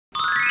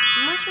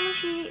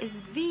Moshi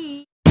is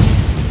V.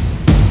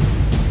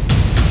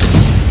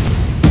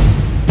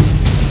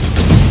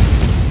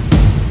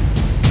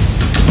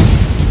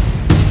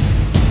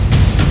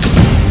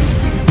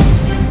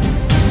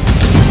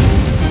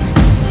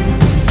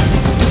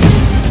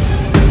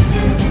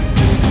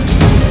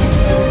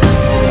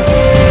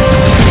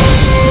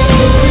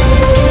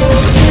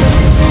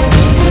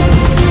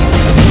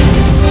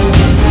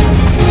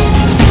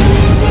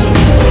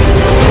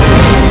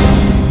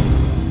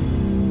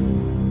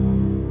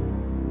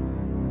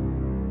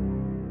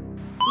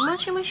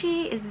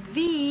 Moshi is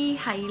V.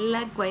 係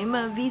啦，鬼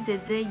馬 V 姐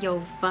姐又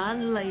返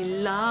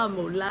嚟啦，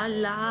無啦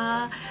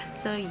啦。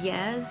So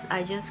yes,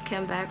 I just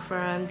came back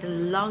from the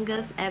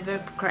longest ever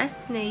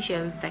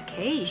procrastination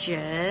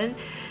vacation.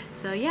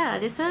 So yeah,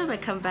 this time I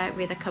come back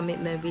with a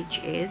commitment, which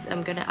is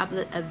I'm gonna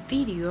upload a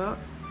video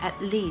at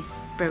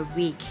least per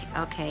week.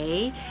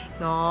 Okay,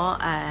 我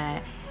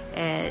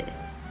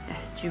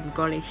轉唔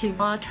過嚟添。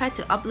我 try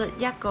to upload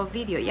一個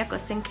video 一個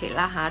星期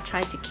啦嚇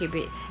try to keep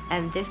it.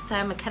 And this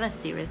time I'm kind of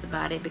serious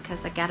about it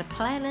because I got a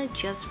planner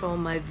just for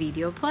my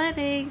video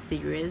planning.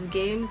 Serious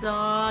games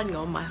on，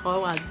 我唔係開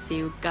玩笑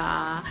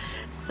㗎。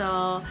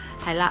So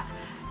係啦。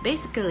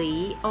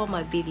Basically, all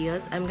my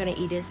videos I'm gonna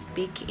either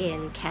speak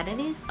in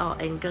Cantonese or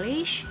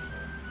English.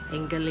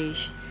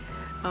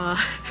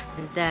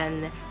 And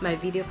then my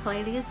video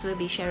playlist will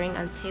be sharing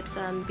on tips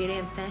on beauty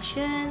and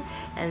fashion,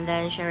 and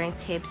then sharing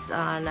tips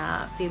on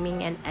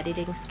filming and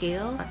editing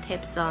skill,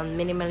 tips on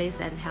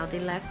minimalist and healthy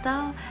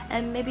lifestyle,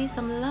 and maybe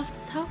some love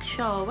talk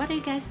show. What do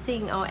you guys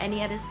think, or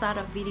any other sort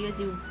of videos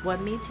you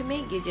want me to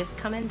make? You just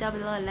comment down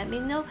below and let me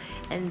know,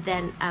 and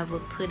then I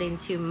will put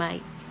into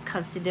my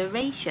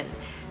consideration.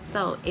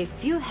 So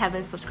if you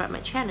haven't subscribed my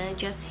channel,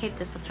 just hit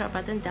the subscribe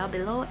button down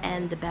below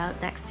and the bell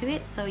next to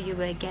it so you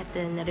will get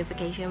the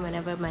notification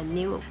whenever my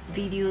new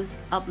videos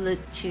upload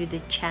to the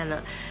channel.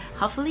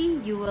 Hopefully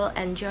you will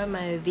enjoy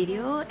my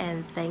video,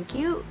 and thank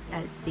you.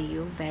 I'll see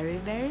you very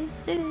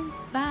soon.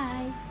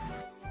 Bye.